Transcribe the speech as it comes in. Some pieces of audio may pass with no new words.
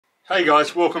Hey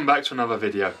guys, welcome back to another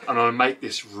video, and I'm going to make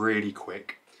this really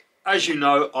quick. As you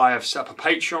know, I have set up a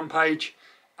Patreon page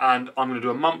and I'm going to do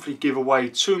a monthly giveaway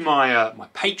to my my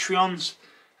Patreons,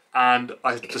 and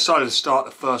I decided to start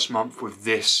the first month with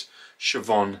this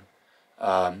Siobhan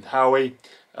Howie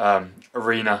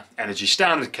Arena Energy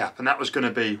Standard cap, and that was going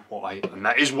to be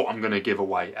that is what I'm going to give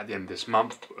away at the end of this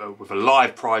month with a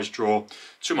live prize draw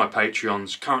to my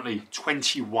Patreons. Currently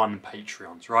 21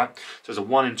 Patreons, right? So there's a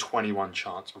 1 in 21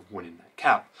 chance of winning that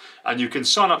cap, and you can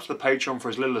sign up to the Patreon for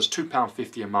as little as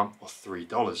 £2.50 a month or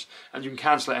 $3, and you can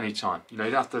cancel at any time. You know,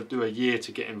 you don't have to do a year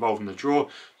to get involved in the draw.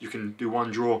 You can do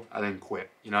one draw and then quit.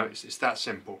 You know, it's that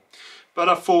simple. But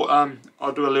I thought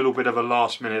I'll do a little bit of a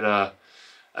last minute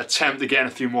attempt at getting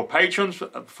a few more patrons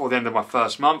before the end of my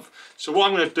first month. So what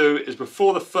I'm going to do is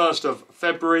before the 1st of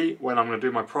February, when I'm going to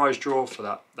do my prize draw for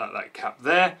that cap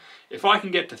there, if I can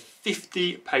get to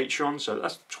 50 patrons, so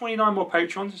that's 29 more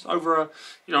patrons, it's over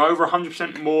over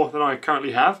 100% more than I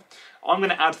currently have, I'm going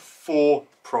to add 4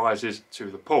 prizes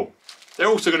to the pool. They're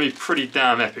also going to be pretty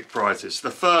damn epic prizes. The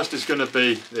first is going to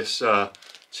be this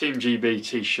Team GB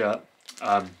t-shirt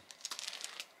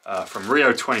from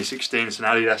Rio 2016. It's an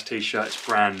Adidas t-shirt, it's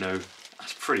brand new.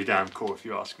 That's pretty damn cool if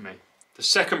you ask me. The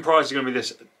second prize is going to be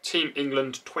this Team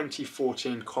England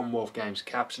 2014 Commonwealth Games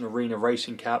cap. It's an arena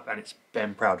racing cap and it's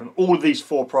Ben Proud. And all of these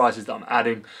 4 prizes that I'm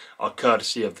adding are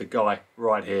courtesy of the guy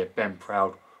right here, Ben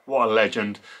Proud. What a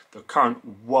legend. The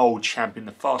current world champion,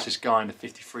 the fastest guy in the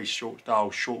 53 short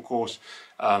course.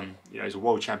 You know, he's a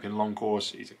world champion long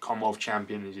course, he's a Commonwealth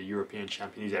champion, he's a European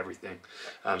champion, he's everything.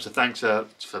 So thanks to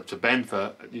Ben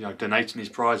for donating these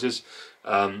prizes.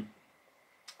 Well,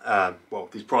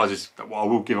 these prizes that I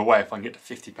will give away if I can get to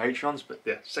 50 patrons. But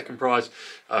yeah, second prize,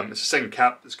 it's the second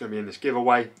cap that's going to be in this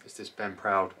giveaway. It's this Ben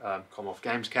Proud Commonwealth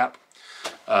Games cap.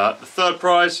 The third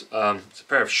prize, it's a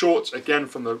pair of shorts, again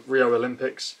from the Rio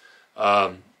Olympics.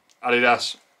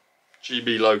 Adidas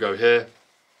GB logo here,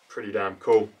 pretty damn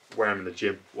cool. Wear them in the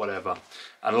gym, whatever.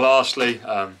 And lastly,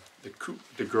 the Coupe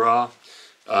de Gras.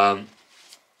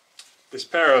 This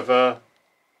pair of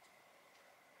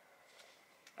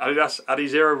Adidas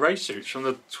Adizero race suits from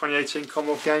the 2018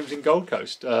 Commonwealth Games in Gold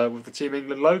Coast with the Team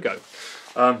England logo.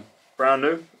 Brand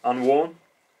new, unworn.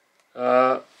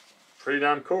 Pretty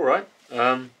damn cool, right?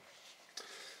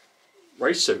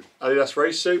 Race suit, Adidas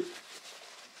race suit.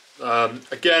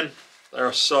 Again, they're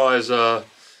a size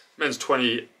men's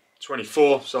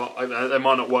 20-24, so they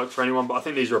might not work for anyone, but I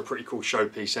think these are a pretty cool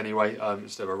showpiece anyway.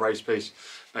 Instead of a race piece,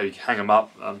 maybe hang them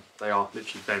up. They are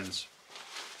literally Ben's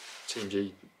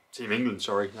Team England,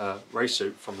 race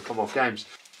suit from the Commonwealth Games.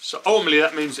 So ultimately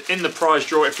that means in the prize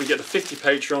draw, if we get to 50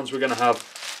 patrons, we're going to have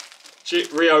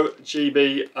Rio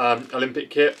GB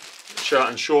Olympic kit, shirt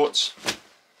and shorts,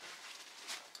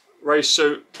 race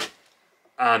suit,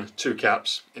 and 2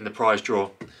 caps in the prize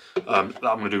draw that I'm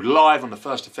going to do live on the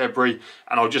 1st of February.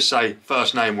 And I'll just say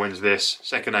first name wins this,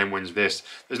 second name wins this.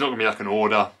 There's not going to be like an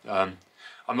order. I'm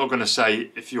not going to say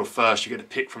if you're first you get to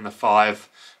pick from the 5.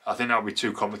 I think that would be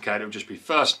too complicated. It would just be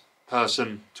first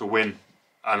person to win,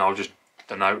 and I'll just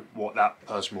denote what that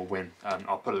person will win. And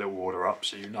I'll put a little order up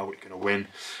so you know what you're going to win.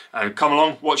 And come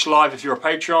along, watch live if you're a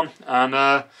Patreon,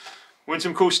 and win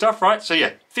some cool stuff, right? So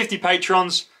yeah, 50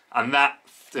 patrons, and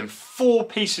then 4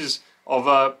 pieces of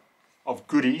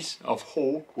goodies, of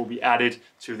haul, will be added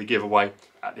to the giveaway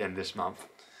at the end of this month.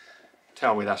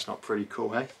 Tell me that's not pretty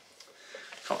cool, eh?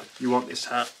 Come on, you want this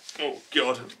hat? Oh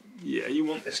God, yeah, you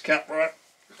want this cap, right?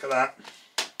 Look at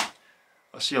that.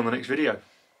 I'll see you on the next video.